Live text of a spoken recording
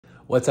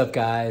What's up,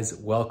 guys?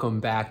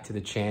 Welcome back to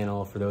the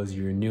channel. For those of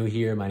you who are new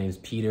here, my name is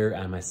Peter.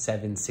 I'm a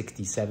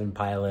 767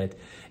 pilot,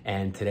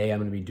 and today I'm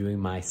going to be doing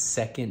my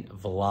second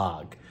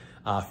vlog.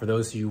 For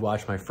those of you who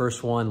watched my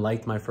first one,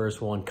 liked my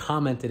first one,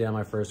 commented on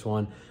my first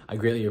one, I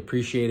greatly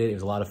appreciate it. It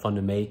was a lot of fun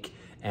to make,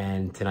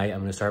 and tonight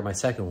I'm going to start my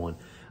second one.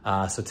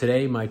 So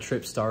today my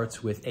trip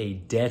starts with a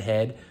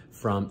deadhead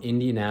from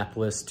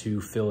Indianapolis to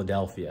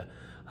Philadelphia.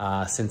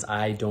 Since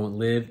I don't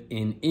live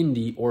in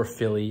Indy or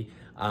Philly,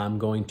 I'm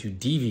going to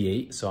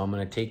deviate. So I'm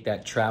going to take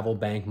that travel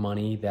bank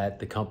money that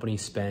the company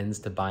spends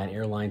to buy an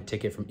airline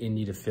ticket from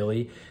Indy to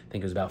Philly. I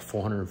think it was about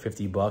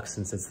 $450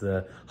 since it's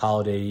the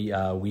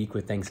holiday week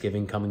with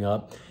Thanksgiving coming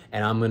up.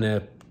 And I'm going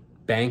to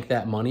bank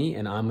that money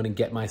and I'm going to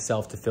get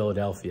myself to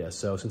Philadelphia.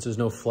 So since there's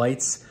no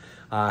flights,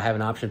 I have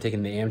an option of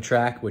taking the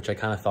Amtrak, which I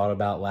kind of thought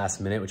about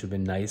last minute, which would have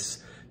been nice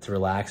to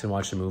relax and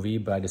watch the movie.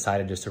 But I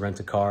decided just to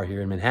rent a car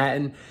here in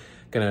Manhattan.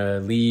 Gonna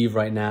leave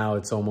right now.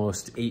 It's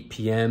almost 8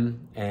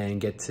 p.m. and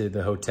get to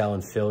the hotel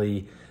in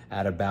Philly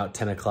at about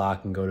 10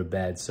 o'clock and go to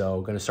bed.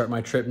 So gonna start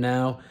my trip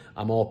now.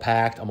 I'm all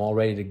packed, I'm all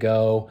ready to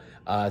go.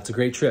 It's a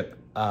great trip,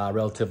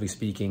 relatively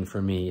speaking for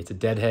me. It's a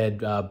deadhead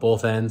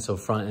both ends, so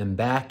front and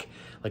back.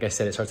 Like I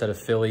said, it starts out of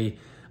Philly.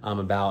 I'm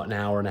about an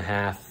hour and a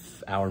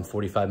half, hour and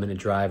 45-minute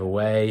drive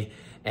away.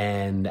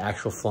 And the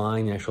actual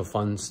flying, the actual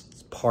fun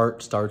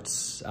part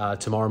starts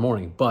tomorrow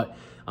morning. But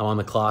I'm on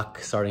the clock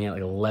starting at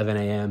like 11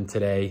 a.m.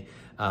 today.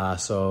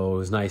 So it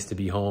was nice to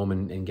be home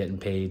and getting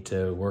paid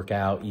to work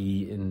out,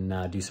 eat,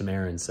 and do some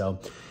errands. So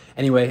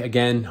anyway,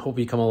 again, hope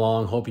you come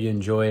along, hope you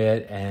enjoy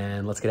it,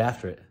 and let's get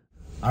after it.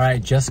 All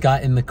right, just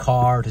got in the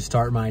car to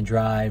start my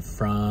drive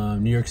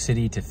from New York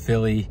City to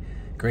Philly.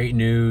 Great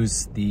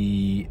news,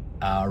 the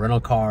rental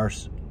car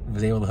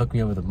was able to hook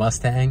me up with a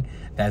Mustang.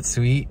 That's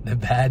sweet. The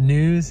bad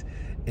news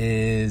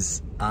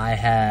is I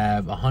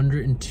have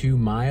 102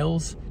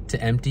 miles to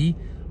empty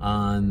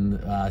on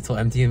till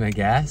emptying my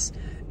gas,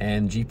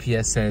 and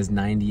GPS says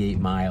 98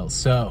 miles.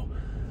 So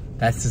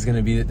this is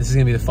gonna be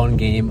the fun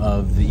game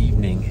of the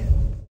evening.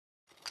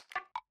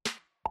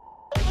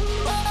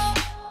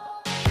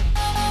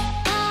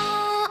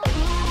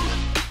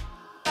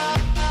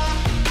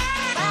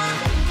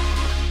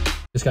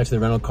 Just got to the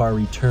rental car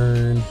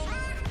return.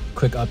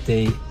 Quick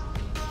update,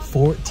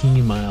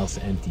 14 miles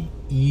to empty.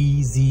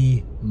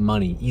 Easy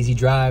money, easy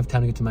drive.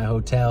 Time to get to my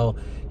hotel,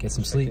 get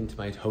some sleep. Into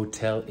my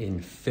hotel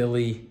in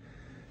Philly.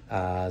 It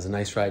was a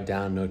nice ride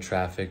down, no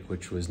traffic,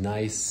 which was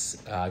nice.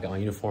 I got my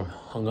uniform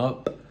hung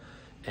up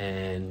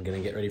and gonna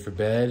get ready for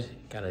bed.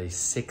 Got a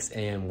 6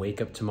 a.m.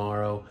 wake up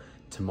tomorrow.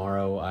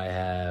 Tomorrow I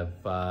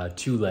have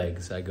 2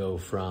 legs. I go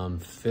from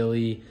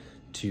Philly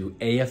to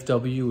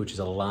AFW, which is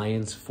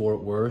Alliance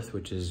Fort Worth,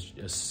 which is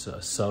a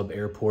sub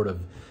airport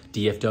of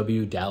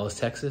DFW, Dallas,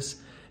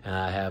 Texas. And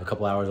I have a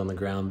couple hours on the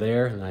ground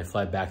there, and I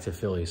fly back to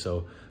Philly.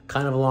 So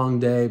kind of a long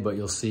day, but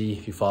you'll see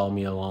if you follow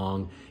me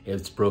along,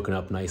 it's broken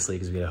up nicely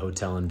because we got a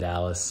hotel in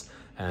Dallas,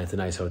 and it's a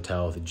nice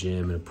hotel with a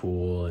gym and a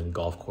pool and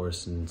golf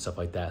course and stuff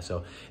like that.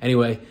 So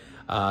anyway,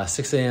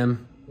 6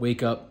 a.m.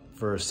 wake up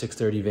for a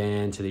 6:30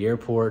 van to the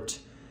airport.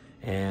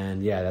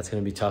 And yeah, that's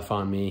gonna be tough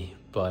on me,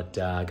 but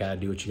gotta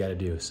do what you gotta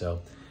do.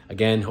 So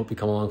again, hope you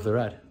come along for the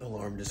ride.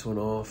 Alarm just went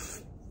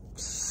off,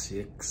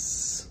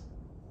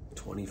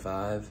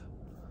 6:25.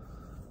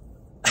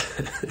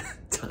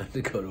 Time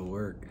to go to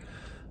work.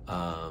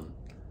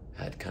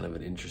 Had kind of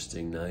an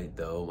interesting night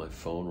though. My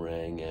phone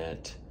rang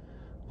at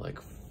like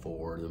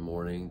 4 in the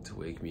morning to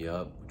wake me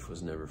up, which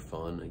was never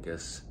fun. I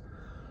guess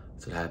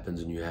that's what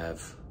happens when you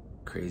have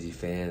crazy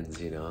fans,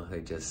 you know.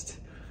 They just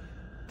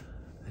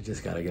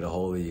gotta get a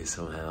hold of you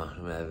somehow,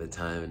 no matter the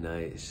time of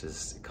night.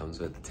 It comes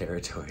with the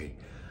territory.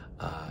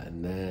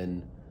 And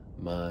then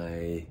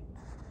my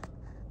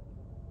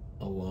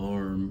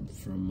alarm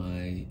from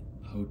my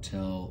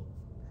hotel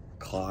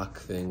clock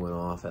thing went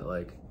off at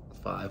like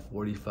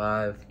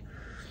 5:45.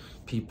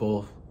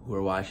 People who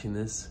are watching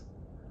this,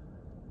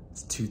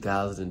 it's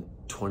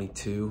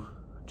 2022.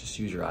 Just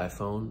use your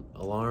iPhone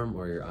alarm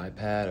or your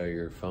iPad or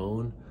your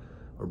phone,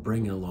 or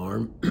bring an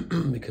alarm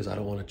because I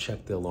don't want to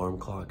check the alarm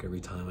clock every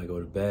time I go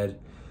to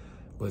bed,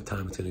 what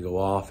time it's going to go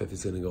off, if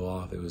it's going to go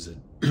off. It was a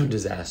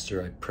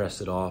disaster. I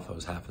pressed it off, I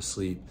was half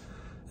asleep,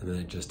 and then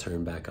it just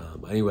turned back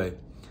on. But anyway,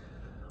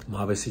 I'm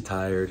obviously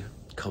tired.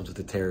 Comes with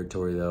the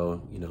territory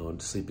though, you know,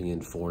 sleeping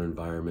in foreign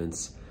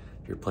environments.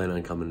 If you're planning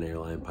on becoming an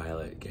airline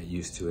pilot, get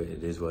used to it.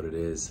 It is what it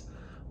is.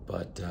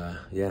 But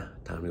yeah,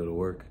 time to go to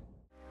work.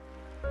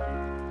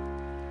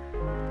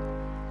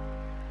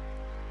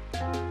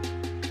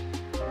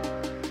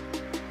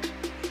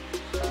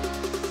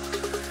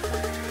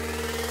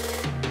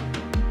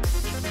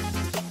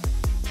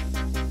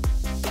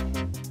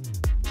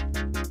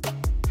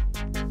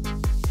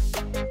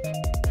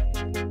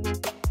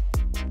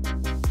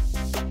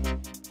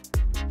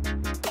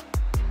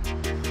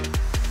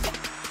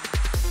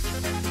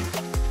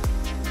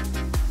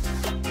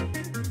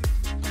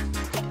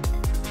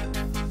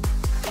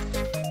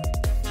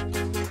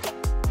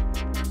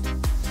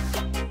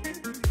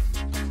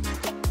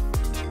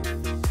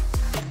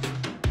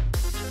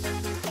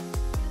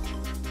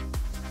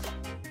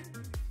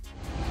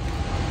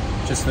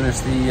 Just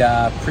finished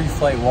the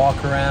pre-flight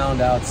walk around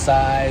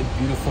outside.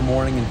 Beautiful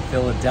morning in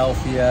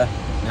Philadelphia.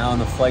 Now on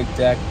the flight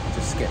deck,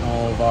 just getting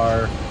all of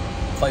our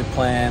flight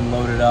plan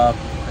loaded up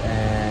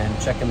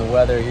and checking the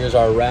weather. Here's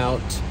our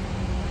route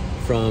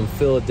from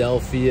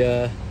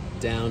Philadelphia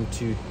down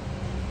to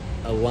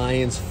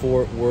Alliance,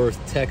 Fort Worth,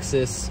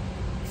 Texas.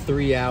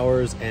 3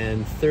 hours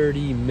and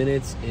 30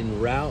 minutes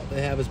en route.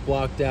 They have us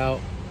blocked out.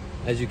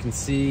 As you can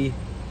see,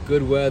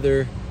 good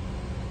weather.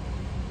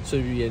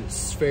 Should be a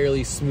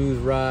fairly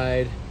smooth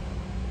ride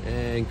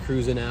and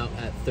cruising out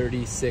at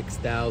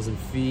 36,000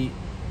 feet.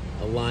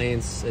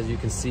 Alliance, as you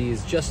can see,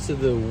 is just to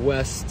the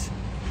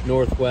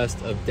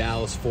northwest of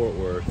Dallas, Fort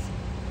Worth.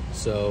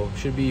 So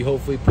should be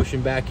hopefully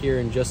pushing back here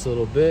in just a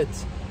little bit.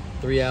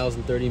 3 hours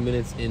and 30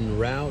 minutes en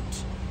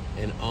route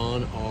and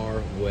on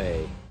our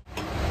way.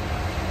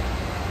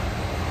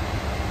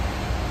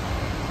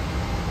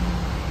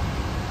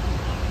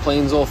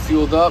 Plane's all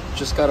fueled up.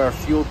 Just got our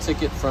fuel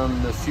ticket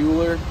from the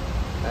fueler.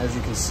 As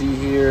you can see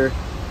here,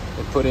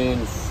 they put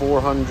in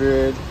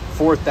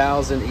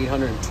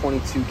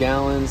 4,822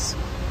 gallons.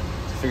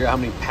 To figure out how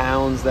many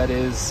pounds that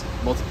is,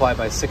 multiply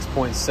by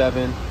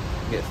 6.7, you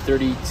get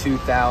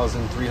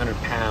 32,300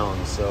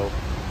 pounds. So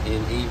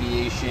in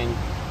aviation,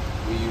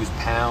 we use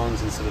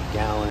pounds instead of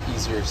gallons.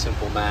 Easier,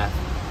 simple math,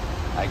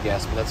 I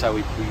guess. But that's how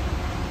we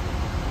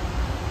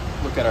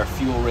look at our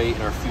fuel rate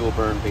and our fuel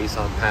burn based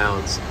on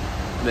pounds.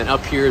 And then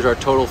up here is our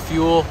total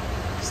fuel.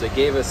 So they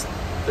gave us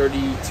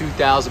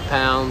 32,000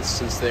 pounds.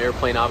 Since the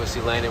airplane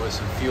obviously landed with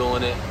some fuel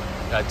in it,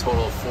 got a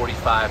total of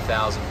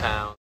 45,000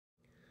 pounds.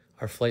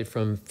 Our flight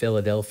from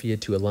Philadelphia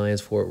to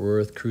Alliance, Fort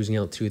Worth, cruising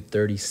out to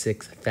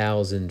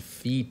 36,000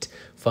 feet.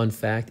 Fun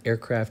fact,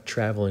 aircraft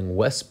traveling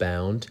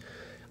westbound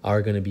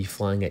are going to be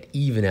flying at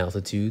even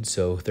altitude,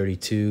 so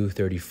 32,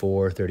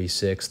 34,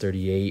 36,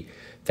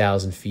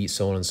 38,000 feet,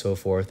 so on and so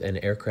forth.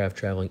 And aircraft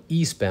traveling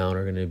eastbound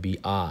are going to be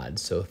odd,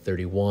 so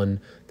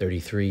 31,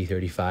 33,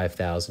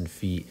 35,000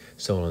 feet,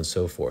 so on and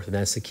so forth. And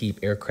that's to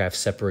keep aircraft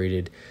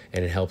separated,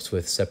 and it helps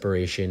with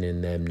separation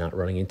and them not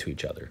running into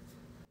each other.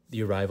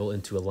 The arrival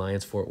into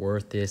Alliance, Fort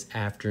Worth this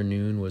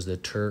afternoon was the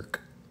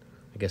Turk.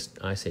 I guess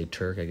I say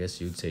Turk, I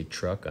guess you'd say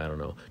truck, I don't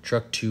know.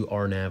 Truck 2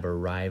 RNAV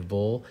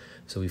arrival.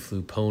 So we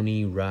flew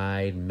Pony,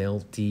 Ride,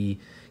 Melty,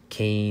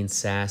 Cane,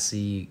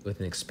 Sassy with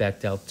an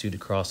expect altitude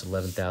across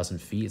 11,000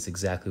 feet. It's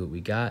exactly what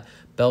we got.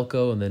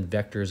 Belco and then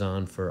vectors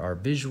on for our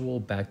visual,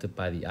 backed up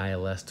by the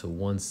ILS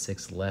to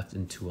 16 left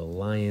into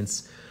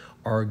Alliance.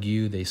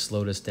 Argue, they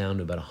slowed us down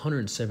to about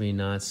 170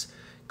 knots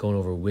going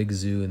over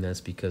Wigzoo, and that's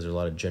because there's a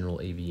lot of general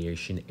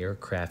aviation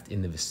aircraft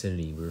in the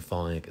vicinity. We were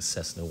following like a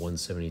Cessna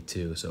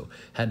 172, so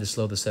had to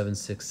slow the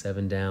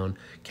 767 down.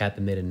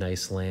 Captain made a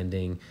nice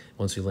landing.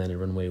 Once we landed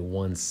runway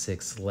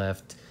 16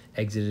 left,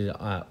 exited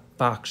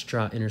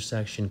Foxtrot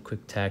intersection,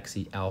 quick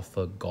taxi,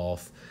 Alpha,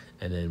 Golf,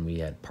 and then we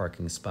had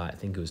parking spot, I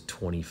think it was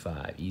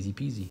 25, easy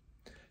peasy.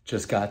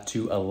 Just got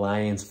to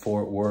Alliance,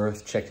 Fort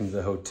Worth, checked into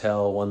the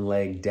hotel, one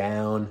leg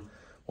down,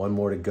 one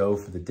more to go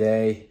for the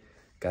day.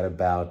 Got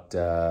about 2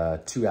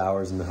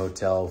 hours in the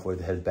hotel before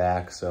we head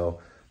back,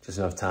 so just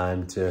enough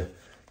time to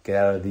get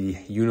out of the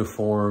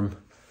uniform,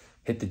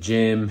 hit the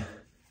gym,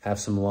 have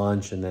some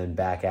lunch, and then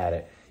back at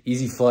it.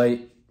 Easy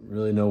flight,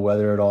 really no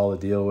weather at all to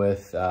deal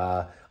with.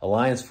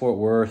 Alliance, Fort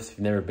Worth, if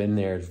you've never been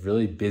there, it's a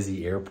really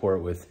busy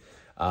airport with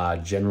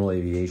general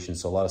aviation,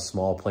 so a lot of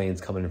small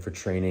planes coming in for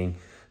training,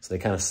 so they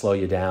kind of slow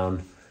you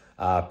down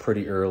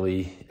pretty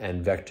early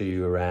and vector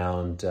you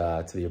around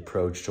to the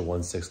approach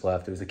to 16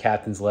 left. It was the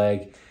captain's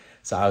leg.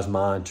 So I was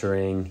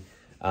monitoring,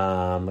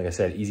 like I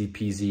said, easy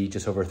peasy,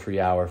 just over a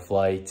 3-hour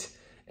flight,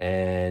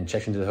 and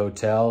checked into the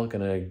hotel,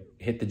 gonna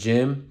hit the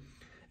gym,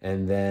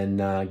 and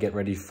then get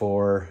ready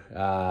for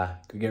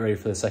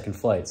the second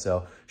flight.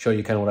 So show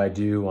you kind of what I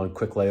do on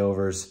quick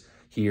layovers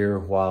here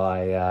while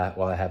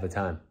I have the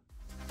time.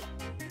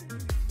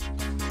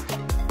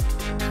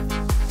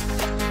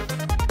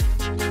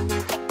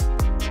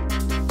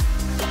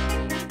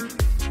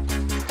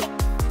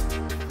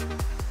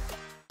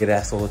 Get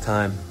asked all the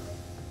time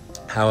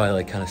how I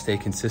like kind of stay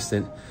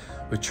consistent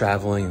with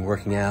traveling and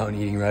working out and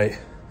eating right.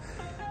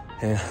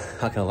 And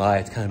not gonna lie,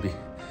 it's can be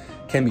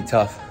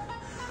tough.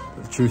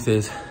 But the truth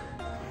is,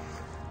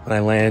 when I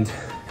land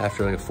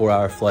after like a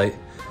 4-hour flight,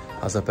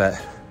 I was up at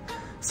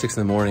 6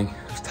 in the morning,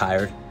 I was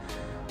tired.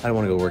 I don't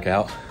wanna go work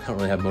out. I don't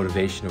really have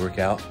motivation to work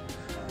out,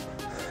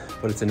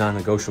 but it's a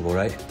non-negotiable,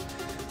 right?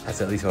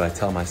 That's at least what I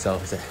tell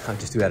myself, is that I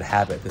just do out of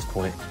habit at this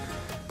point.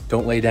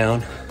 Don't lay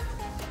down.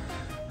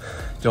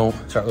 Don't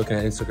start looking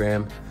at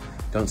Instagram.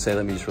 Don't say,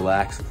 let me just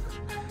relax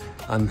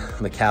on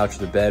the couch or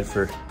the bed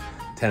for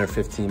 10 or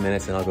 15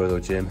 minutes and I'll go to the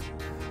gym.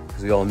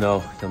 Because we all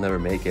know you'll never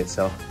make it.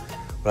 So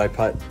what I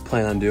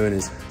plan on doing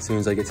is, as soon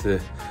as I get to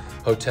the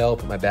hotel,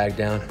 put my bag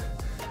down,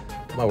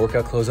 put my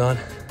workout clothes on,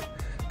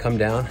 come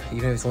down,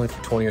 even if it's only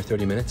for 20 or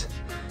 30 minutes,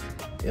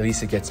 at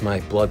least it gets my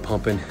blood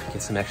pumping,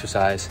 gets some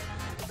exercise,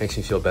 makes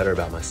me feel better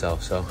about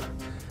myself. So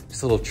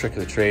just a little trick of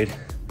the trade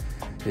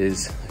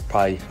is, you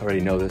probably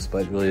already know this,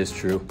 but it really is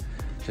true.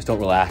 Just don't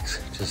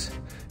relax. Just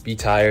be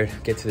tired,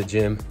 get to the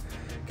gym,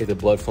 get the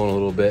blood flowing a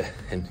little bit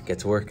and get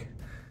to work.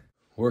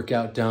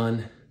 Workout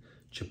done,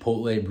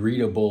 Chipotle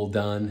burrito bowl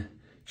done,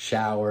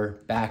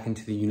 shower, back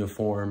into the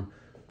uniform,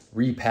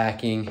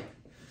 repacking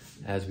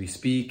as we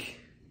speak,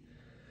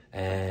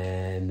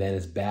 and then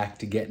it's back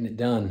to getting it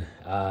done.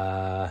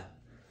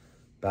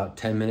 About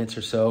 10 minutes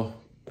or so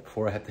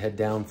before I have to head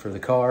down for the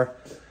car,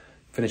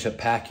 finish up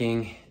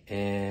packing,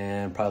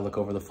 and probably look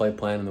over the flight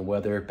plan and the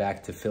weather.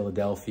 Back to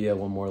Philadelphia,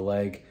 one more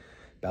leg,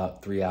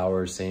 about 3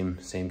 hours, same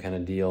kind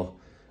of deal.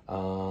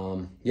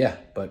 Yeah,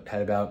 but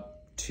had about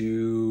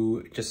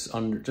just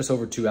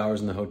over 2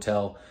 hours in the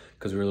hotel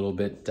because we were a little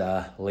bit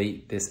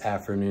late this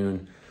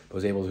afternoon. I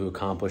was able to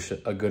accomplish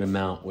a good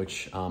amount,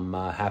 which I'm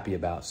happy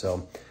about.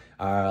 So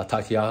I'll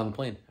talk to y'all on the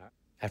plane.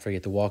 After I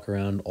get to walk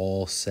around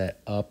all set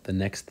up, the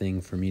next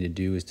thing for me to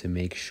do is to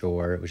make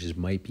sure,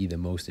 might be the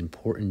most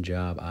important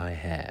job I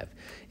have,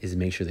 is to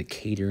make sure the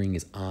catering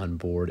is on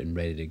board and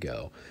ready to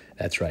go.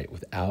 That's right,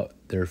 without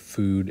their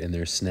food and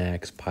their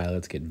snacks,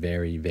 pilots get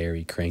very,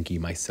 very cranky,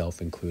 myself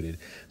included.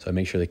 So I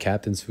make sure the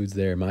captain's food's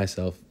there, my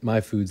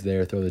food's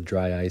there, throw the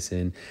dry ice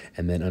in,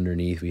 and then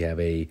underneath we have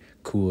a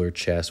cooler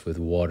chest with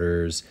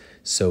waters,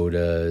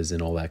 sodas,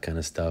 and all that kind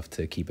of stuff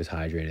to keep us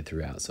hydrated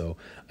throughout. So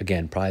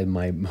again, probably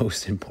my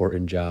most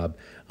important job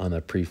on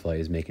the pre-flight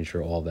is making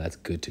sure all that's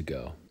good to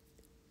go.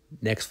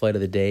 Next flight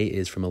of the day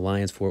is from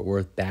Alliance Fort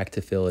Worth back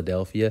to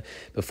Philadelphia.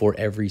 Before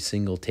every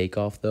single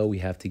takeoff, though, we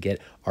have to get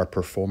our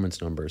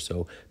performance numbers.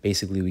 So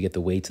basically, we get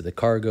the weights of the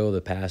cargo,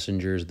 the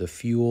passengers, the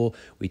fuel.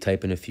 We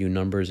type in a few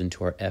numbers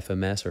into our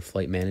FMS, our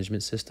flight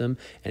management system,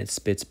 and it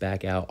spits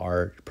back out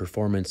our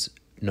performance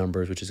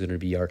numbers, which is going to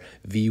be our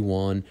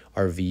V1,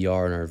 our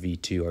VR, and our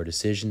V2, our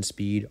decision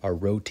speed, our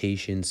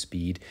rotation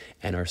speed,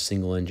 and our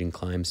single engine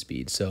climb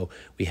speed. So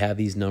we have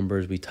these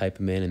numbers, we type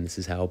them in, and this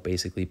is how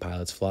basically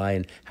pilots fly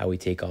and how we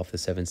take off the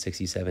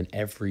 767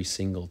 every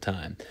single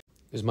time.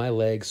 It was my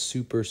legs,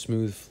 super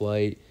smooth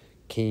flight,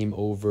 came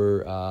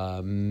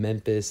over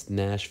Memphis,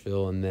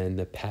 Nashville, and then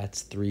the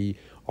PATS 3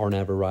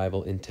 RNAV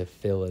arrival into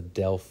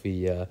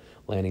Philadelphia,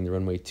 landing the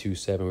runway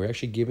 27. We were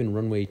actually given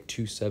runway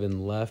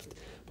 27 left,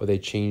 but they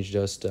changed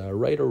us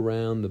right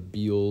around the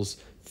Beals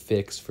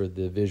fix for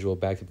the visual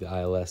back to the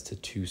ILS to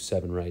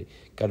 27 right.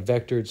 Got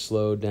vectored,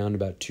 slowed down to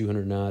about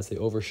 200 knots. They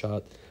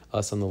overshot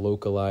us on the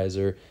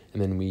localizer,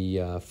 and then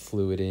we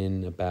flew it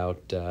in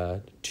about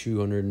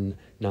 200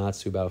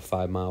 knots to about a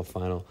 5 mile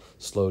final,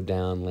 slowed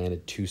down,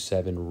 landed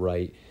 27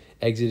 right.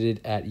 Exited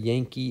at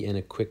Yankee and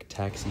a quick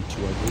taxi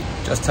to our gate.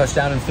 Just touched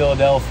down in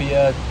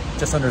Philadelphia,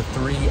 just under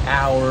 3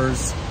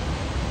 hours,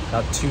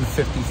 about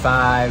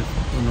 2:55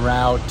 en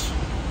route.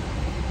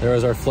 There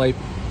was our flight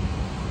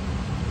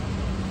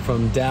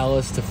from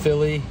Dallas to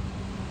Philly.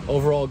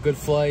 Overall, good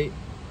flight.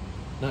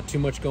 Not too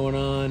much going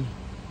on,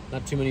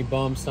 not too many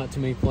bumps, not too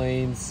many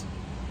planes.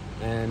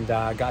 And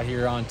got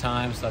here on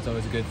time, so that's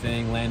always a good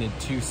thing. Landed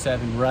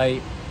 27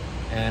 right,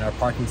 and our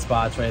parking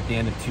spot's right at the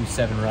end of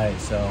 27 right.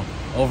 So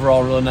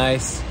overall, really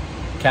nice.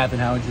 Captain,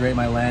 how would you rate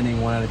my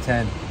landing, 1 out of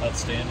 10?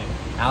 Outstanding.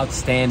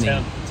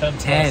 Outstanding.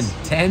 10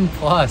 10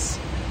 plus.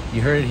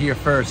 You heard it here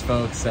first,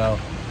 folks. So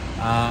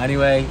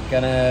anyway,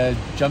 gonna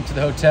jump to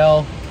the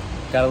hotel.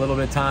 Got a little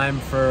bit of time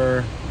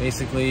for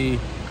basically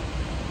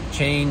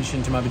change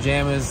into my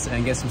pajamas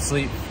and get some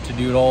sleep to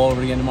do it all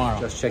over again tomorrow.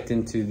 Just checked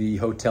into the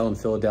hotel in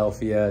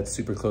Philadelphia. It's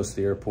super close to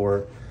the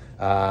airport.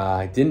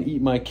 I didn't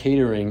eat my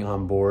catering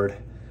on board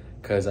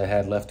because I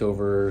had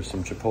leftover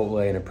some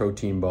Chipotle and a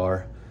protein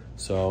bar.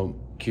 So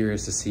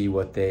curious to see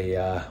what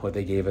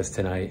they gave us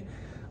tonight.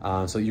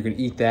 So you can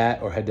eat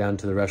that or head down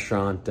to the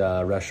restaurant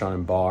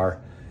and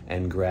bar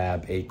and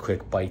grab a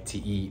quick bite to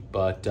eat.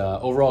 But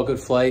overall, good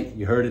flight.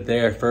 You heard it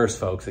there first,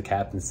 folks. The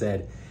captain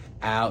said,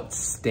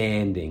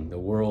 outstanding. The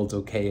world's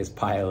okayest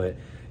pilot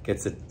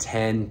gets a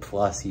 10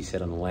 plus, he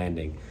said, on the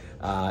landing.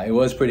 It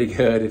was pretty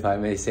good, if I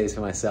may say so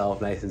myself,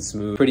 nice and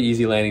smooth. Pretty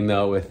easy landing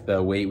though, with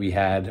the weight we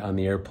had on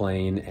the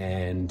airplane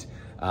and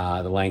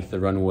the length of the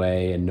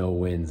runway and no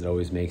winds. It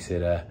always makes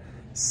it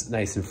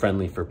nice and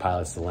friendly for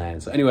pilots to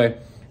land. So anyway,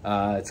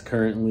 it's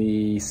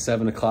currently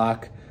 7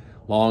 o'clock,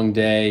 long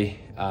day,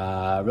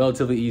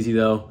 relatively easy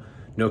though,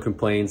 no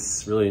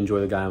complaints. Really enjoy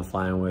the guy I'm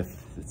flying with.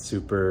 It's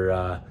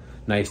super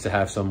nice to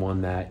have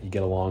someone that you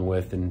get along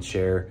with and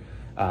share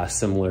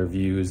similar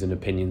views and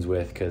opinions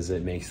with, because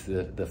it makes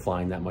the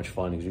flying that much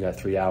fun. Because you got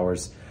 3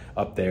 hours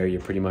up there, you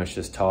pretty much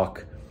just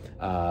talk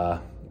to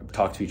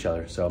each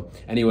other. So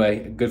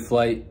anyway, good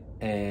flight,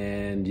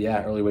 and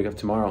yeah, early wake up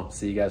tomorrow.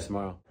 See you guys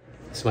tomorrow.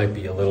 This might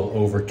be a little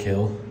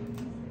overkill.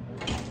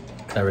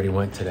 I already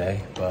went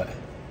today, but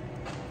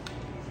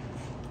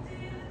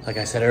like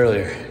I said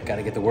earlier,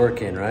 gotta get the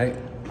work in, right?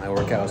 My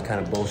workout was kind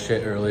of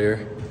bullshit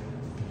earlier.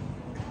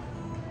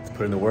 Let's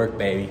put in the work,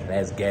 baby.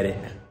 Let's get it.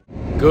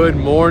 Good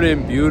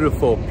morning,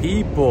 beautiful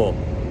people.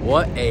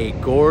 What a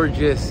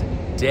gorgeous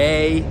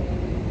day.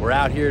 We're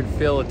out here in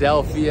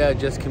Philadelphia,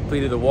 just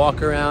completed the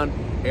walk around.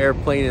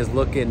 Airplane is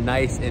looking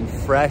nice and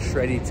fresh,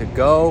 ready to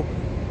go.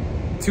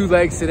 2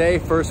 legs today.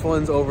 First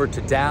one's over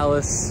to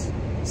Dallas,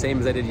 same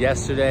as I did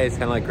yesterday. It's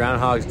kind of like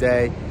Groundhog's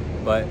Day,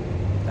 but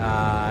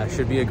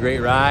should be a great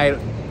ride.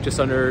 just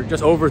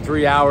over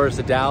 3 hours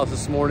to Dallas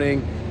this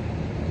morning.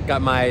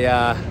 Got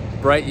my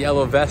bright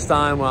yellow vest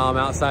on while I'm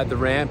outside the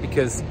ramp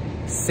because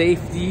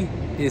safety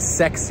is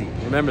sexy.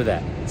 Remember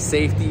that,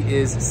 safety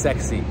is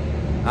sexy.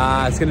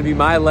 It's gonna be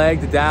my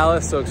leg to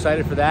Dallas, so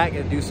excited for that.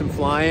 Gonna do some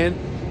flying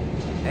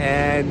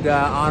and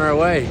on our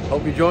way.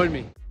 Hope you join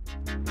me.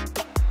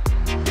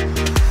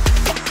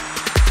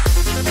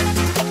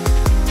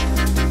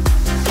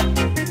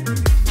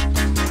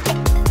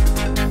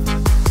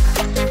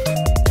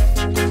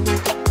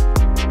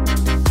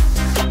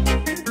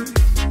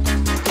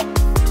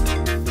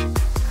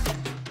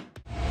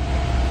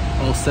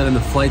 All set in the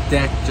flight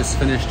deck, just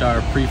finished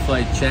our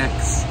pre-flight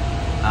checks.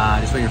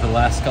 Just waiting for the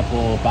last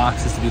couple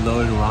boxes to be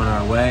loaded. We're on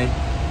our way.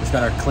 Just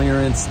got our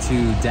clearance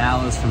to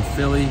Dallas from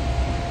Philly.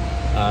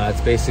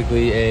 It's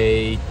basically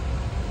a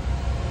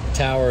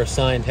tower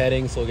assigned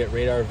heading, so we'll get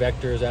radar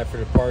vectors after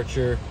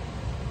departure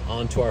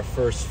onto our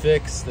first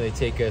fix. They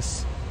take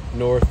us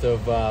north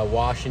of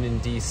Washington,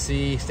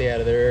 D.C., stay out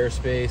of their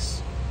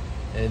airspace,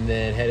 and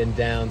then heading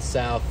down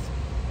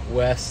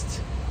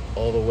southwest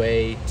all the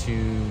way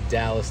to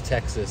Dallas,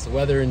 Texas. The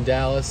weather in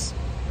Dallas,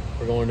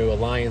 we're going to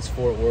Alliance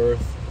Fort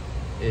Worth,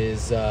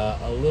 is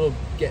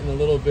getting a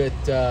little bit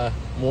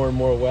more and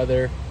more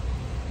weather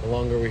the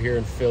longer we're here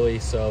in Philly,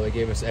 so they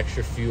gave us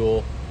extra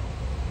fuel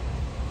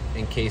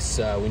in case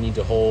we need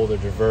to hold or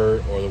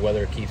divert or the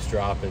weather keeps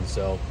dropping.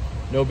 So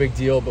no big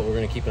deal, but we're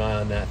going to keep an eye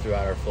on that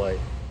throughout our flight.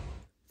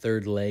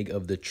 Third leg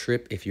of the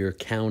trip, if you're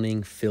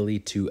counting Philly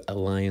to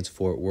Alliance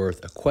Fort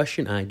Worth, a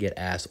question I get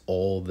asked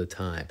all the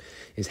time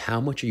is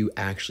how much are you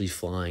actually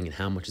flying and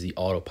how much is the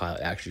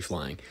autopilot actually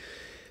flying?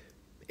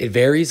 It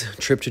varies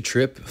trip to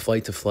trip,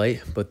 flight to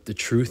flight, but the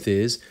truth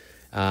is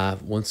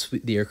once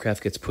the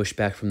aircraft gets pushed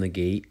back from the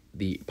gate,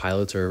 the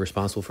pilots are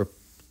responsible for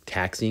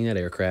taxiing that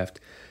aircraft,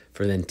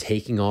 for then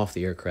taking off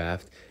the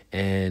aircraft,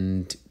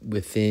 and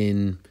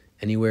within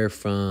anywhere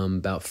from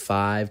about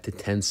 5 to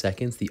 10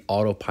 seconds, the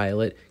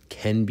autopilot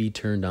can be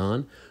turned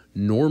on.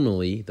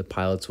 Normally, the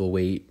pilots will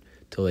wait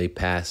till they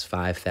pass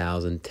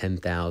 5,000,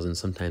 10,000,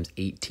 sometimes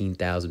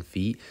 18,000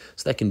 feet.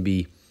 So that can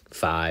be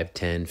 5,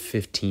 10,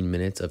 15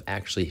 minutes of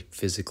actually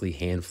physically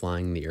hand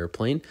flying the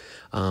airplane.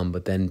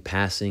 But then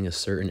passing a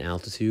certain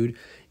altitude,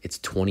 it's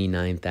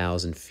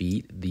 29,000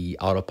 feet, the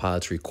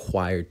autopilot's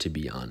required to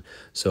be on.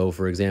 So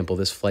for example,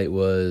 this flight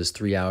was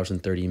 3 hours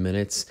and 30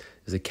 minutes.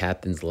 As a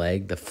captain's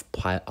leg, the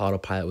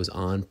autopilot was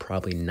on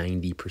probably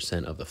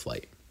 90% of the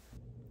flight.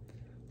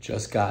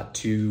 Just got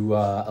to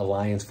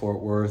Alliance Fort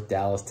Worth,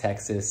 Dallas,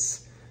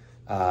 Texas.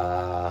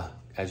 As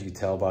you can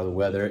tell by the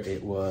weather,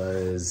 it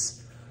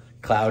was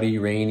cloudy,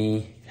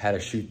 rainy. Had to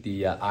shoot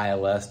the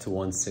ILS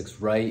to 16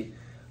 right.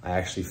 I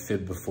actually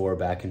fibbed before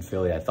back in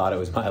Philly. I thought it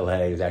was my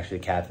leg. It was actually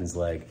a captain's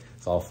leg.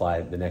 So I'll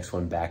fly the next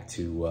one back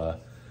to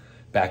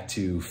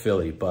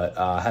Philly. But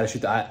I had to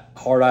shoot the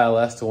hard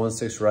ILS to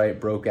 16 right.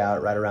 Broke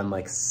out right around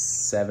like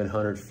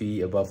 700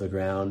 feet above the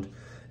ground.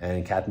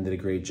 And captain did a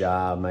great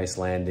job. Nice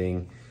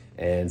landing.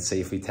 And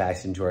safely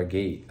taxied into our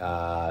gate.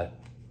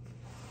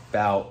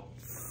 About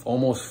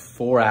almost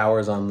 4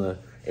 hours on the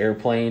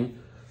airplane.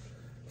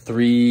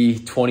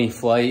 3:20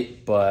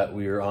 flight, but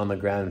we were on the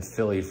ground in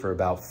Philly for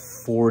about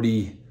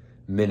 40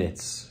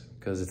 minutes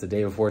because it's the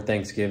day before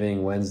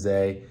Thanksgiving,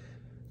 Wednesday.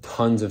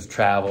 Tons of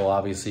travel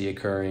obviously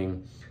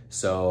occurring.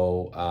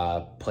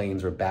 So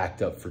planes were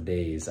backed up for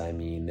days. I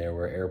mean, there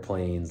were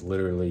airplanes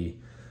literally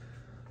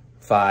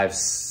 5,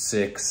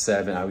 6,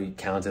 7. We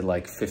counted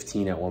like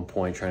 15 at one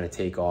point trying to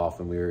take off,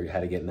 and we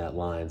had to get in that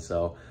line.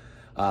 So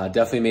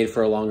definitely made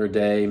for a longer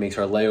day. Makes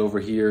our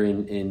layover here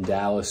in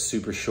Dallas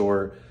super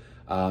short.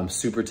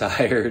 Super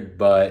tired,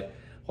 but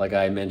like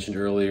I mentioned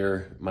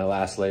earlier, my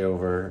last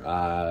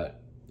layover,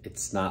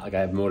 it's not like I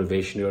have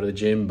motivation to go to the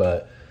gym,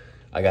 but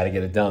I got to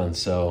get it done.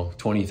 So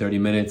 20, 30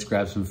 minutes,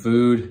 grab some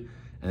food,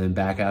 and then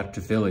back out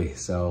to Philly.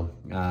 So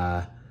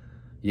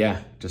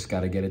yeah, just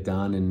got to get it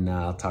done, and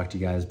I'll talk to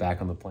you guys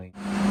back on the plane.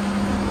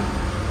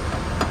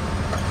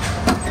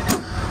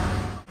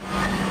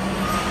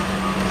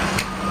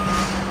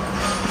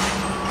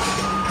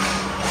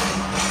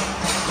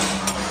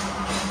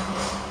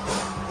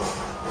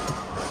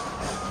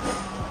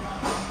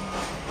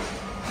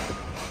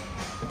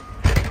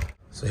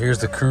 So here's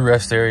the crew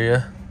rest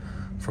area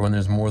for when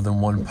there's more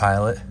than one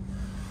pilot.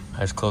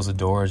 I just closed the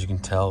door. As you can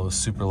tell, it was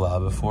super loud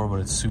before, but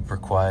it's super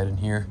quiet in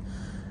here.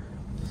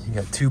 You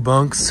got 2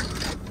 bunks.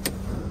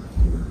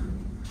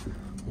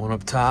 One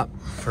up top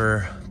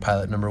for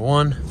pilot number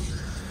 1,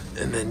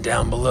 and then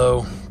down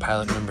below,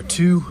 pilot number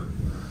 2.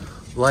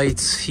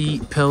 Lights,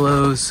 heat,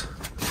 pillows,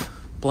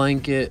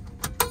 blanket,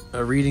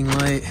 a reading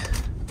light.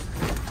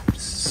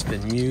 This has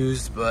been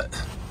used, but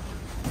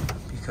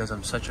because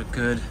I'm such a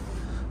good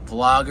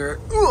vlogger,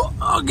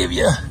 I'll give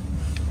you,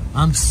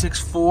 I'm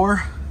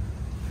 6'4",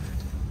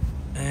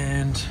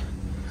 and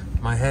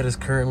my head is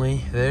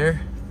currently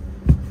there,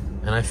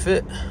 and I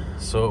fit,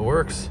 so it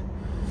works.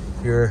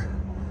 You're,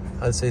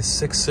 I'd say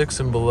 6'6"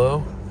 and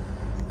below,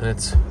 and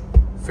it's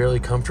fairly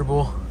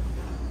comfortable,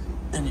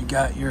 and you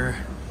got your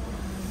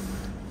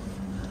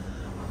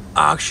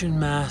oxygen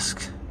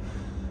mask,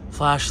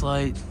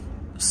 flashlight,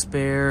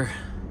 spare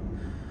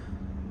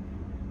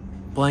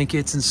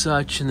blankets and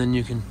such, and then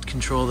you can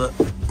control the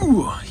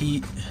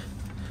heat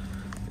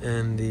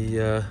and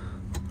the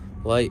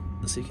light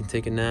so you can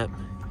take a nap,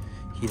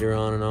 heater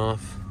on and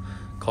off,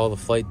 call the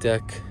flight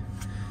deck,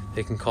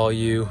 they can call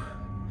you,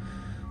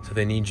 so if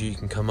they need you, you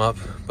can come up.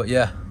 But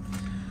yeah,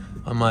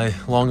 on my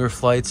longer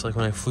flights, like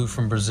when I flew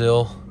from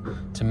Brazil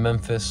to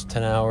Memphis,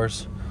 10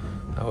 hours,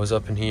 I was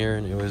up in here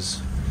and it was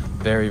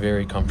very,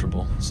 very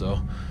comfortable. So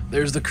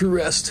there's the crew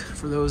rest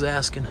for those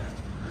asking.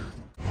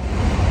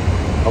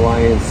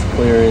 Alliance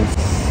clearance,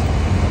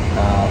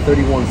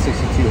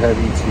 3162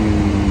 Heavy to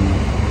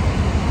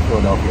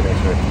Philadelphia,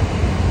 that's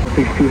right.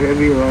 62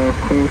 Heavy, Alliance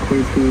clearance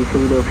clear to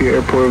Philadelphia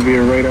Airport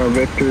via radar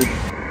vectors.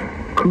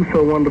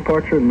 Crusoe 1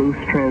 departure, loose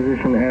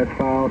transition as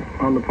filed.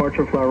 On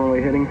departure, fly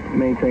runway heading,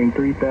 maintain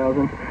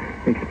 3000.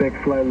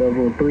 Expect flight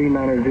level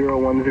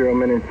 39010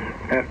 minutes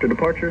after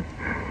departure.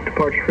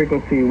 Departure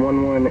frequency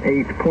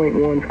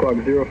 118.1, squawk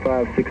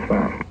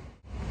 0565.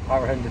 All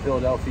right, we're heading to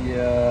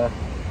Philadelphia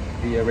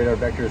via radar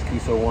vectors,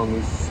 Crusoe 1,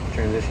 loose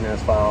transition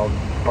as filed.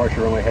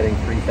 Departure runway heading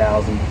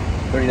 3000,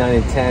 39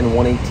 and 10,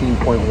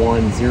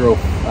 118.1,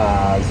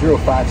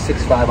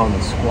 0565 on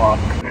the squawk.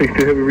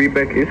 62 Heavy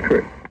readback is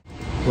correct.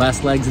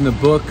 Last legs in the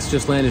books,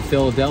 just landed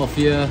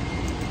Philadelphia.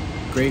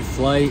 Great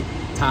flight,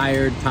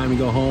 tired, time to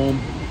go home.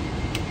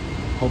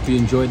 Hope you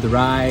enjoyed the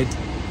ride.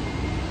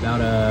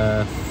 About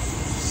a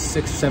 6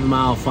 or 7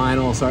 mile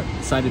final.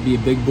 Decided to be a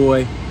big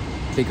boy,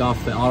 take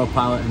off the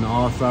autopilot and the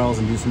auto throttles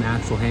and do some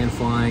actual hand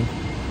flying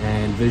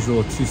and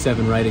visual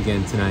 27 right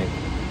again tonight.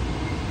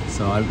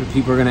 So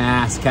people are gonna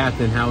ask,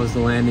 Captain, how was the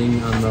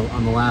landing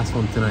on the last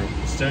one tonight?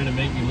 It's starting to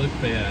make me look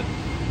bad.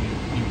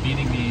 You're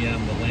beating me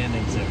on the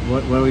landings there.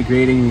 What are we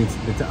grading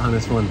on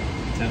this one?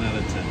 10 out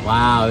of 10.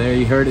 Wow, there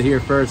you heard it here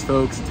first,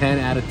 folks. 10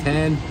 out of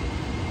 10.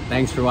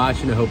 Thanks for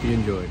watching. I hope you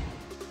enjoyed.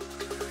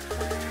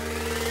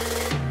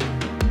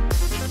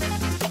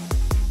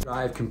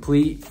 Drive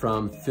complete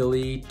from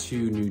Philly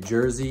to New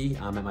Jersey.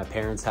 I'm at my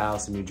parents'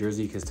 house in New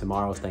Jersey because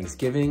tomorrow's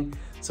Thanksgiving.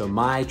 So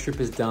my trip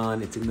is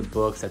done. It's in the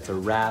books. That's a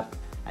wrap.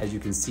 As you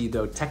can see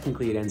though,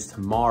 technically it ends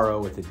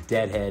tomorrow with a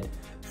deadhead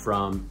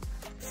from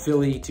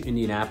Philly to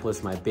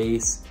Indianapolis, my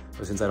base.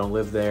 But since I don't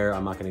live there,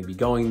 I'm not gonna be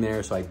going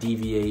there. So I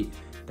deviate.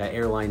 That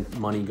airline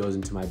money goes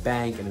into my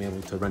bank and I'm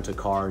able to rent a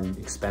car and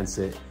expense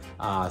it.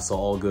 So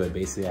all good.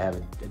 Basically, I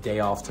have a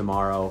day off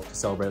tomorrow to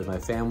celebrate with my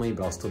family,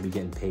 but I'll still be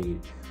getting paid,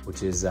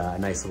 which is a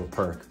nice little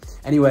perk.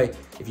 Anyway,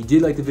 if you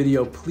did like the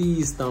video,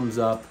 please thumbs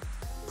up.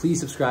 Please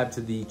subscribe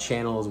to the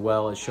channel as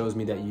well. It shows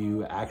me that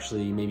you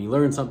actually maybe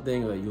learned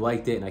something or that you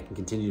liked it and I can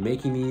continue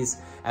making these.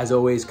 As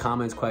always,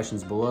 comments,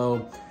 questions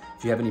below.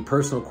 If you have any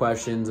personal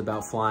questions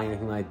about flying,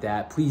 anything like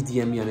that, please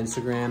DM me on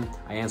Instagram.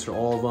 I answer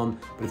all of them.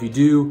 But if you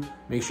do,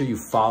 make sure you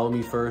follow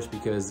me first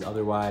because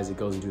otherwise it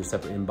goes into a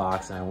separate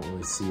inbox and I won't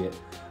really see it.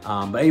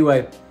 But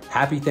anyway,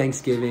 happy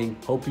Thanksgiving.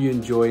 Hope you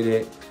enjoyed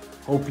it.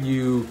 Hope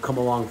you come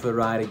along for the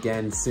ride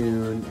again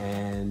soon.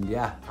 And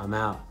yeah, I'm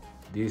out.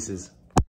 Deuces.